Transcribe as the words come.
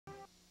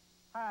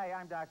Hi,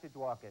 I'm Dr.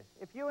 Dwarkus.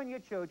 If you and your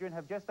children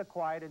have just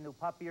acquired a new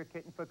puppy or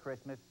kitten for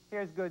Christmas,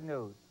 here's good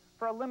news.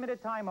 For a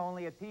limited time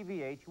only at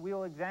PVH, we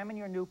will examine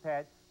your new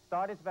pet,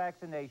 start its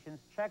vaccinations,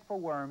 check for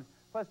worms,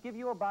 plus give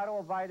you a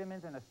bottle of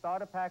vitamins and a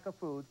starter pack of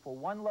food for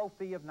one low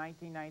fee of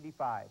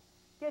 $19.95.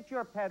 Get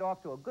your pet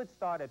off to a good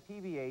start at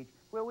PVH,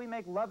 where we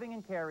make loving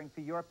and caring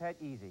for your pet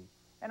easy.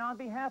 And on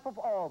behalf of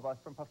all of us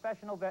from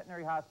Professional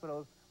Veterinary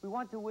Hospitals, we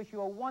want to wish you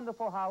a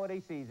wonderful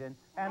holiday season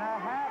and a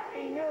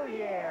Happy New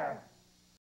Year!